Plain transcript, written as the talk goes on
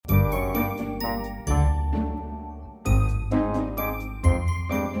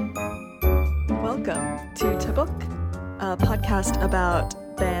to Book, a podcast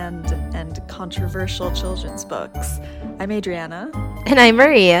about banned and controversial children's books. I'm Adriana. And I'm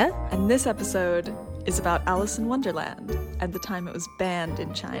Maria. And this episode is about Alice in Wonderland and the time it was banned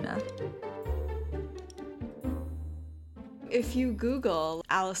in China. If you Google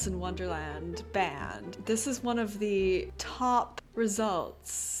Alice in Wonderland banned, this is one of the top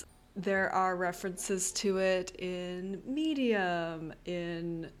results. There are references to it in Medium,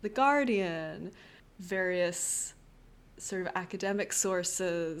 in The Guardian, various sort of academic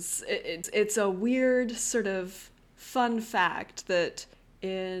sources. It's a weird sort of fun fact that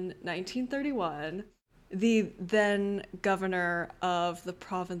in 1931, the then governor of the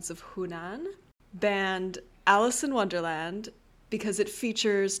province of Hunan banned Alice in Wonderland because it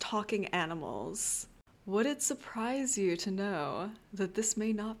features talking animals. Would it surprise you to know that this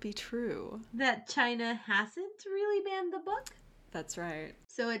may not be true? That China hasn't really banned the book? That's right.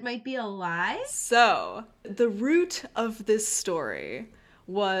 So it might be a lie? So, the root of this story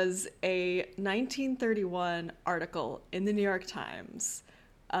was a 1931 article in the New York Times,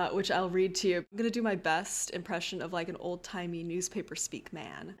 which I'll read to you. I'm going to do my best impression of like an old-timey newspaper speak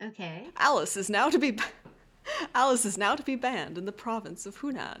man. Okay. Alice is now to be banned in the province of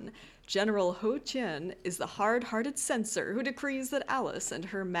Hunan. General Ho Jian is the hard-hearted censor who decrees that Alice and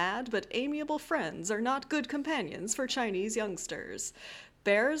her mad but amiable friends are not good companions for Chinese youngsters.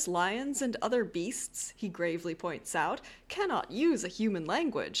 Bears, lions, and other beasts, he gravely points out, cannot use a human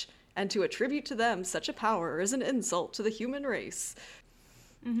language, and to attribute to them such a power is an insult to the human race.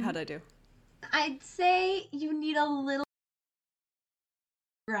 Mm-hmm. How'd I do? I'd say you need a little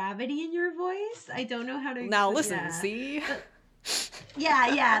gravity in your voice. I don't know how to... Now listen, see?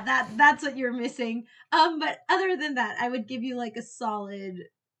 That's what you're missing. But other than that, I would give you like a solid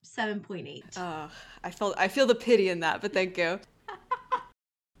 7.8. I feel the pity in that, but thank you.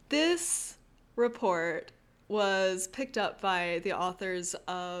 This report was picked up by the authors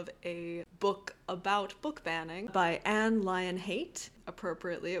of a book about book banning by Anne Lyon Haight.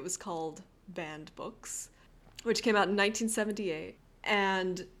 Appropriately, it was called Banned Books, which came out in 1978.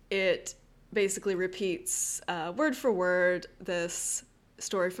 And it basically repeats word for word this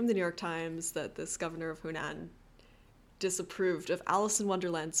story from the New York Times that this governor of Hunan disapproved of Alice in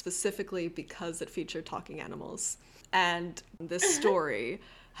Wonderland specifically because it featured talking animals. And this story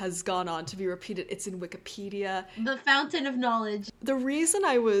has gone on to be repeated. It's in Wikipedia. The fountain of knowledge. The reason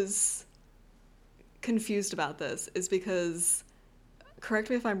I was confused about this is because, correct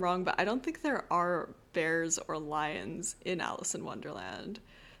me if I'm wrong, but I don't think there are bears or lions in Alice in Wonderland.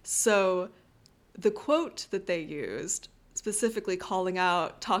 So the quote that they used, specifically calling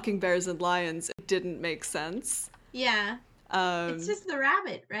out talking bears and lions, didn't make sense. Yeah. It's just the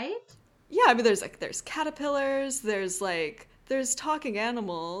rabbit, right? Yeah, I mean, there's caterpillars, there's talking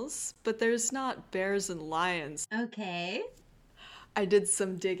animals, but there's not bears and lions. Okay. I did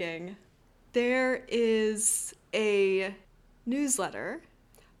some digging. There is a newsletter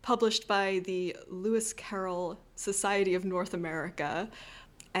published by the Lewis Carroll Society of North America,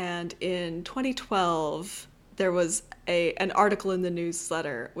 and in 2012 there was an article in the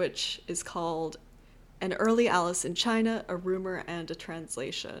newsletter which is called An Early Alice in China, a Rumor and a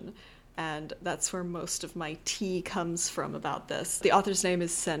Translation. And that's where most of my tea comes from about this. The author's name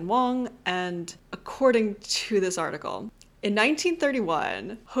is Sen Wang, and according to this article, in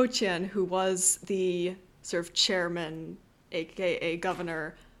 1931, Ho Jian, who was the sort of chairman, aka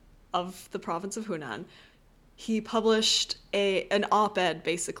governor of the province of Hunan, he published an op-ed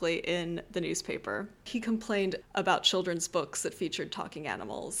basically in the newspaper. He complained about children's books that featured talking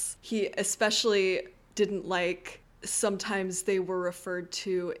animals. He especially didn't like sometimes they were referred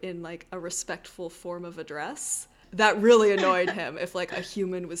to in like a respectful form of address. That really annoyed him if like a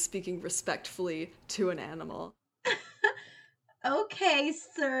human was speaking respectfully to an animal. Okay,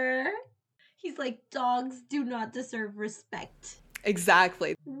 sir. He's like, dogs do not deserve respect.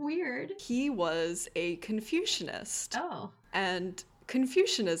 Exactly. Weird. He was a Confucianist. Oh. And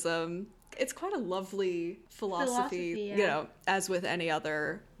Confucianism, it's quite a lovely philosophy, yeah. You know, as with any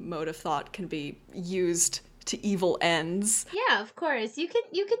other mode of thought, can be used to evil ends. Yeah, of course. You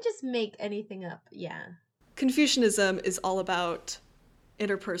can just make anything up. Yeah. Confucianism is all about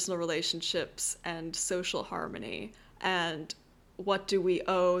interpersonal relationships and social harmony. And what do we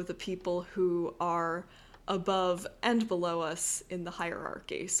owe the people who are above and below us in the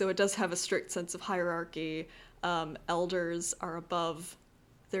hierarchy? So it does have a strict sense of hierarchy. Elders are above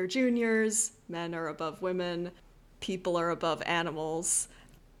their juniors, men are above women, people are above animals.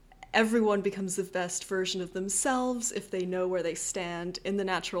 Everyone becomes the best version of themselves if they know where they stand in the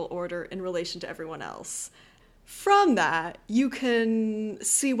natural order in relation to everyone else. From that, you can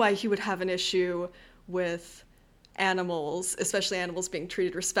see why he would have an issue with animals, especially animals being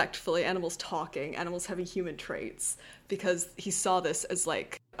treated respectfully, animals talking, animals having human traits, because he saw this as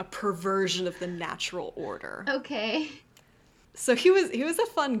like a perversion of the natural order. Okay. So he was a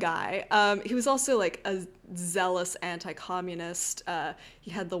fun guy. He was also like a zealous anti-communist.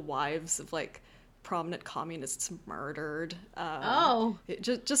 He had the wives of like prominent communists murdered.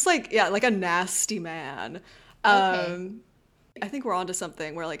 Just like, yeah, like a nasty man. Okay. I think we're onto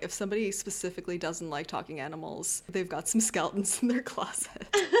something where like if somebody specifically doesn't like talking animals, they've got some skeletons in their closet.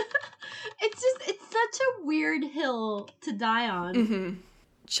 It's such a weird hill to die on. Mm-hmm.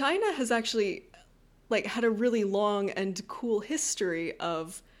 China has actually like had a really long and cool history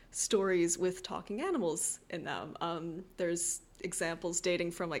of stories with talking animals in them. There's examples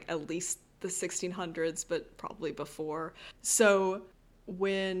dating from like at least the 1600s, but probably before. So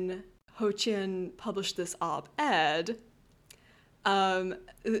when Ho Chien published this op-ed,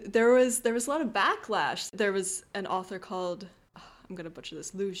 there was a lot of backlash. There was an author called, I'm going to butcher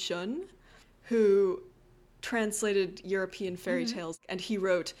this, Lu Xun, who translated European fairy tales, and he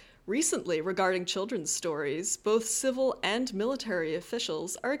wrote, recently, regarding children's stories, both civil and military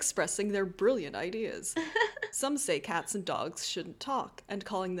officials are expressing their brilliant ideas. Some say cats and dogs shouldn't talk, and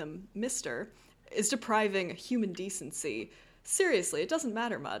calling them Mr. is depriving human decency. Seriously, it doesn't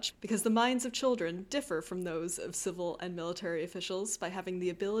matter much, because the minds of children differ from those of civil and military officials by having the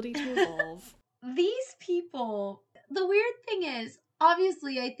ability to evolve. These people, the weird thing is,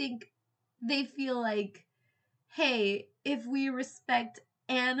 obviously, I think they feel like, hey, if we respect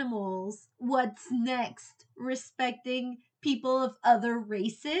animals, what's next? Respecting people of other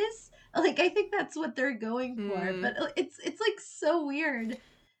races? Like, I think that's what they're going for. But it's like so weird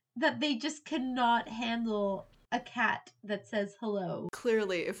that they just cannot handle a cat that says hello.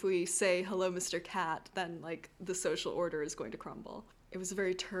 Clearly, if we say hello, Mr. Cat, then like the social order is going to crumble. It was a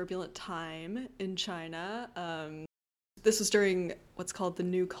very turbulent time in China. This was during what's called the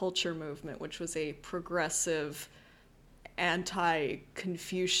New Culture movement, which was a progressive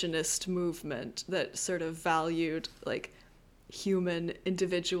anti-Confucianist movement that sort of valued like human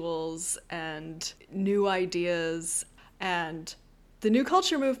individuals and new ideas. And the New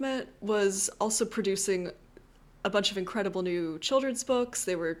Culture movement was also producing a bunch of incredible new children's books.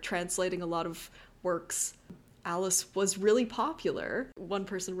 They were translating a lot of works. Alice was really popular. One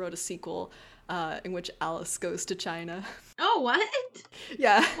person wrote a sequel in which Alice goes to China. Oh, what?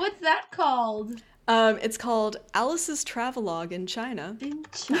 Yeah. What's that called? It's called Alice's Travelogue in China. In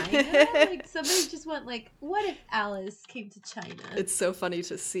China? Like, somebody just went like, what if Alice came to China? It's so funny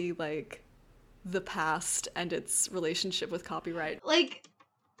to see, like, the past and its relationship with copyright. Like,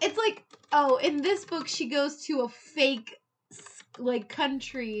 it's like, oh, in this book, she goes to a fake, like,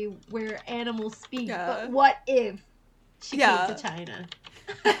 country where animals speak. Yeah. But what if she came to China?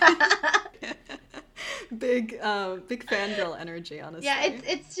 Big fangirl energy, honestly. Yeah,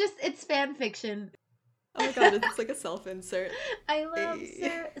 it's fan fiction. Oh my god, it's like a self-insert. I love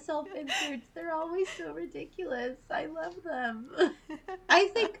self-inserts. They're always so ridiculous. I love them. I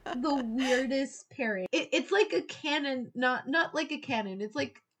think the weirdest pairing. It's like a canon, not like a canon. It's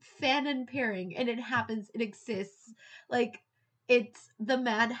like fanon pairing, and it exists. Like, it's the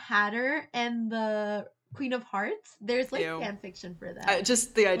Mad Hatter and the Queen of Hearts. There's like fan fiction for that.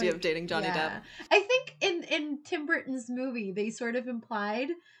 Just the idea of dating Johnny Depp. I think in Tim Burton's movie, they sort of implied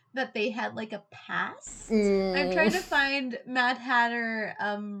that they had like a past. I'm trying to find Mad Hatter,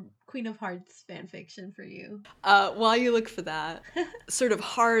 Queen of Hearts fan fiction for you. While you look for that, sort of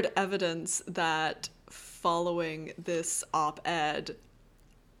hard evidence that following this op-ed,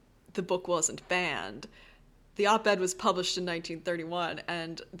 the book wasn't banned. The op-ed was published in 1931,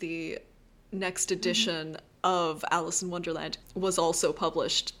 and the next edition of Alice in Wonderland was also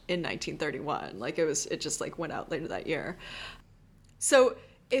published in 1931. Like, it just like went out later that year. So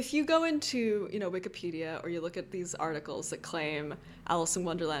if you go into, Wikipedia, or you look at these articles that claim Alice in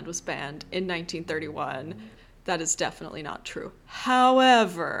Wonderland was banned in 1931, that is definitely not true.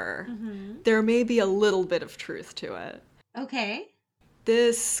 However, there may be a little bit of truth to it. Okay.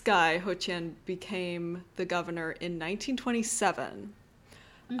 This guy, Ho Chien, became the governor in 1927,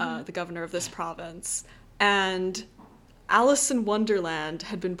 the governor of this province. And Alice in Wonderland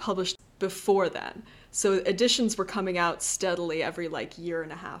had been published before then. So editions were coming out steadily every year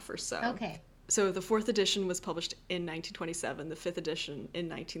and a half or so. Okay. So the 4th edition was published in 1927, the 5th edition in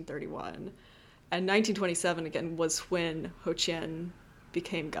 1931. And 1927, again, was when Ho Chien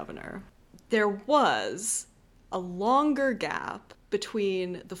became governor. There was a longer gap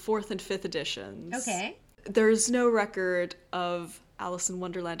between the 4th and 5th editions. Okay. There's no record of Alice in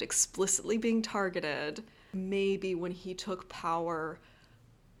Wonderland explicitly being targeted. Maybe when he took power,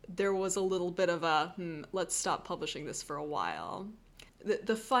 there was a little bit of a, let's stop publishing this for a while.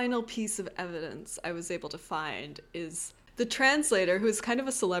 The final piece of evidence I was able to find is the translator, who is kind of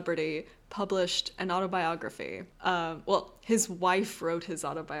a celebrity, published an autobiography. Well, his wife wrote his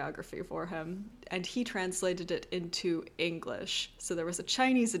autobiography for him, and he translated it into English. So there was a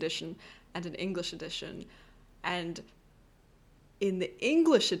Chinese edition and an English edition. And in the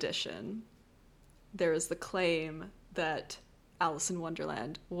English edition, there is the claim that Alice in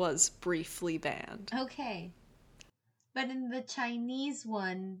Wonderland was briefly banned. Okay. But in the Chinese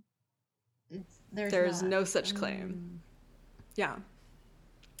one, there's no such claim. Yeah.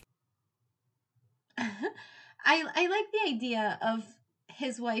 I like the idea of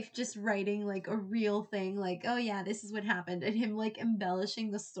his wife just writing like a real thing, like, oh yeah, this is what happened, and him like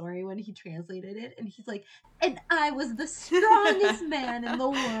embellishing the story when he translated it, and he's like, and I was the strongest man in the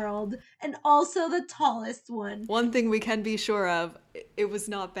world and also the tallest one. One thing we can be sure of, it was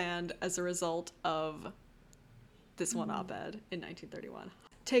not banned as a result of this one op-ed in 1931.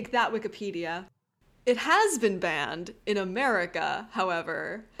 Take that, Wikipedia. It has been banned in America,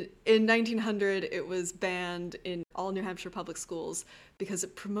 however. In 1900, it was banned in all New Hampshire public schools because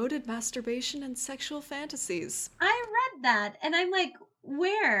it promoted masturbation and sexual fantasies. I read that, and I'm like,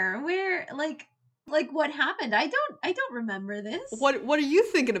 where, like what happened? I don't remember this. What are you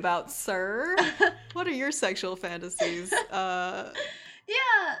thinking about, sir? What are your sexual fantasies? Yeah,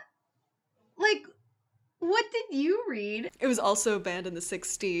 like, what did you read? It was also banned in the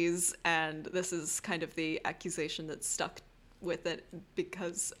 60s, and this is kind of the accusation that stuck with it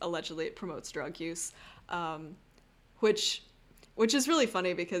because allegedly it promotes drug use, which is really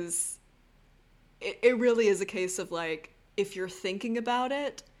funny because it really is a case of like, if you're thinking about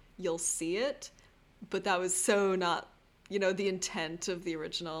it, you'll see it, but that was so not, the intent of the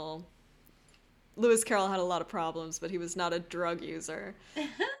original. Lewis Carroll had a lot of problems, but he was not a drug user.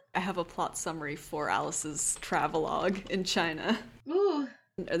 I have a plot summary for Alice's travelogue in China. Ooh.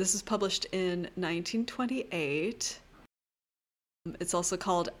 This was published in 1928. It's also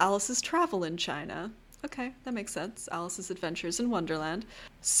called Alice's Travel in China. Okay, that makes sense. Alice's Adventures in Wonderland.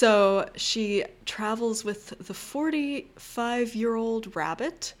 So she travels with the 45-year-old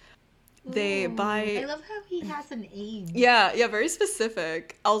rabbit. They buy... I love how he has an age. Yeah, very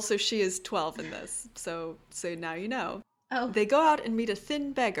specific. Also, she is 12 in this, so now you know. Oh. They go out and meet a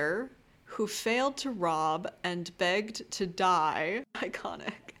thin beggar who failed to rob and begged to die.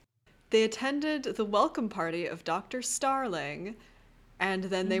 Iconic. They attended the welcome party of Dr. Starling, and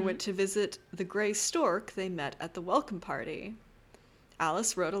then they went to visit the gray stork they met at the welcome party.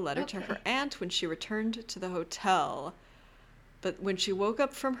 Alice wrote a letter to her aunt when she returned to the hotel. But when she woke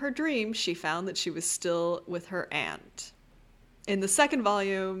up from her dream, she found that she was still with her aunt. In the second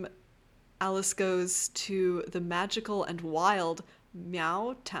volume, Alice goes to the magical and wild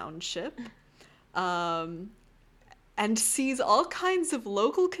Miao Township and sees all kinds of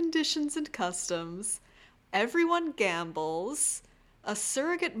local conditions and customs. Everyone gambles. A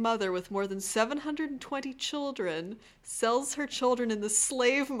surrogate mother with more than 720 children sells her children in the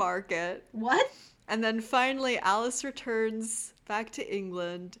slave market. What? And then finally, Alice returns back to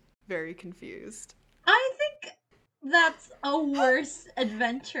England, very confused. I think that's a worse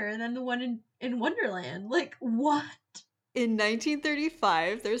adventure than the one in Wonderland. Like, what? In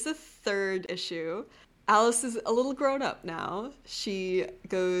 1935, there's a third issue. Alice is a little grown up now. She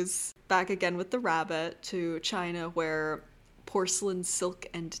goes back again with the rabbit to China, where porcelain, silk,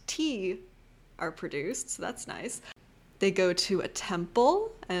 and tea are produced, so that's nice. They go to a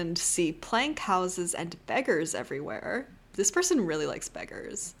temple and see plank houses and beggars everywhere. This person really likes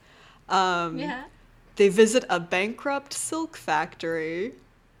beggars. Yeah. They visit a bankrupt silk factory,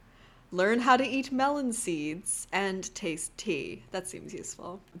 learn how to eat melon seeds, and taste tea. That seems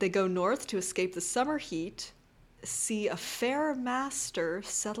useful. They go north to escape the summer heat, see a fair master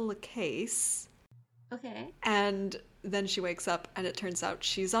settle a case. Okay. And then she wakes up and it turns out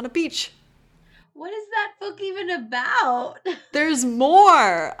she's on a beach. What is that book even about? There's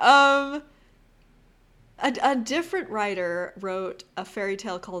more. A different writer wrote a fairy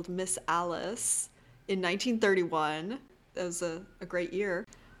tale called Miss Alice in 1931. That was a great year.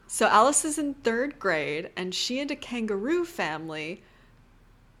 So Alice is in 3rd grade, and she and a kangaroo family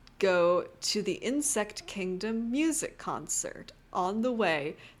go to the Insect Kingdom music concert. On the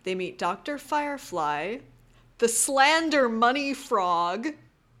way, they meet Dr. Firefly, the Slander Money Frog,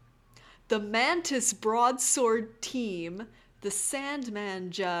 the Mantis Broadsword Team, the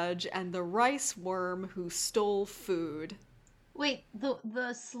Sandman Judge, and the Rice Worm who stole food. Wait,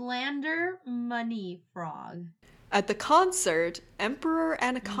 the Slander Money Frog. At the concert, Emperor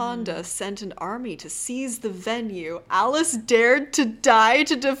Anaconda sent an army to seize the venue. Alice dared to die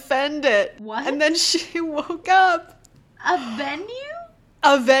to defend it. What? And then she woke up. A venue?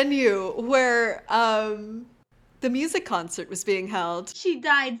 A venue where the music concert was being held. She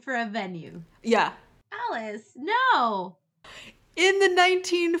died for a venue. Yeah. Alice, no. In the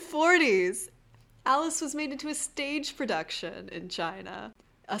 1940s, Alice was made into a stage production in China.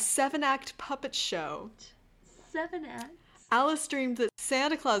 A 7-act puppet show. 7 acts. Alice dreamed that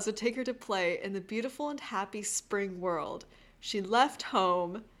Santa Claus would take her to play in the beautiful and happy spring world. She left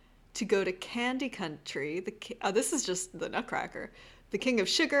home to go to Candy Country. This is just the Nutcracker. The King of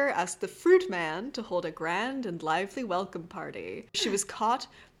Sugar asked the Fruit Man to hold a grand and lively welcome party. She was caught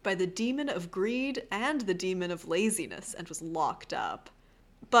by the demon of greed and the demon of laziness and was locked up.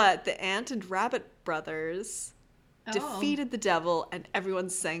 But the Ant and Rabbit brothers defeated the devil and everyone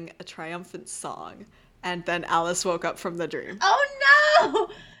sang a triumphant song. And then Alice woke up from the dream. Oh no!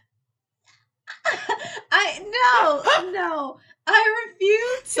 No. I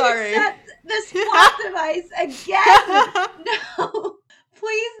refuse to accept this plot device again. No.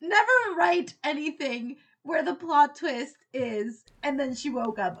 Please never write anything where the plot twist is and then she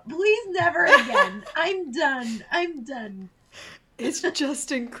woke up. Please never again. I'm done. It's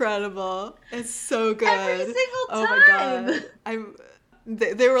just incredible. It's so good. Every single time. Oh my god.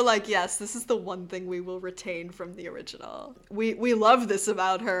 They were like, yes, this is the one thing we will retain from the original. We love this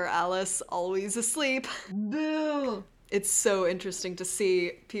about her, Alice, always asleep. Boo. It's so interesting to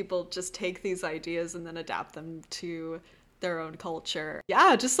see people just take these ideas and then adapt them to their own culture.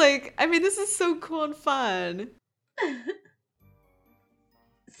 Yeah, just like, I mean, this is so cool and fun.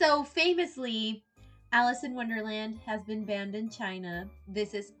 So famously, Alice in Wonderland has been banned in China.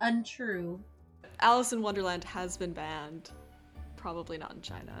 This is untrue. Alice in Wonderland has been banned. Probably not in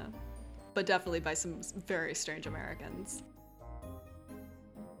China, but definitely by some very strange Americans.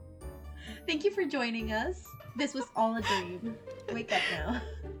 Thank you for joining us. This was all a dream. Wake up now.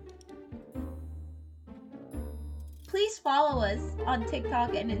 Please follow us on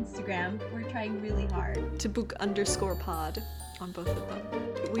TikTok and Instagram. We're trying really hard. tabuk_pod on both of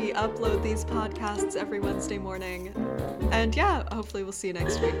them. We upload these podcasts every Wednesday morning. And yeah, hopefully we'll see you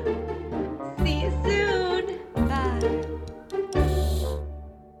next week. See you soon.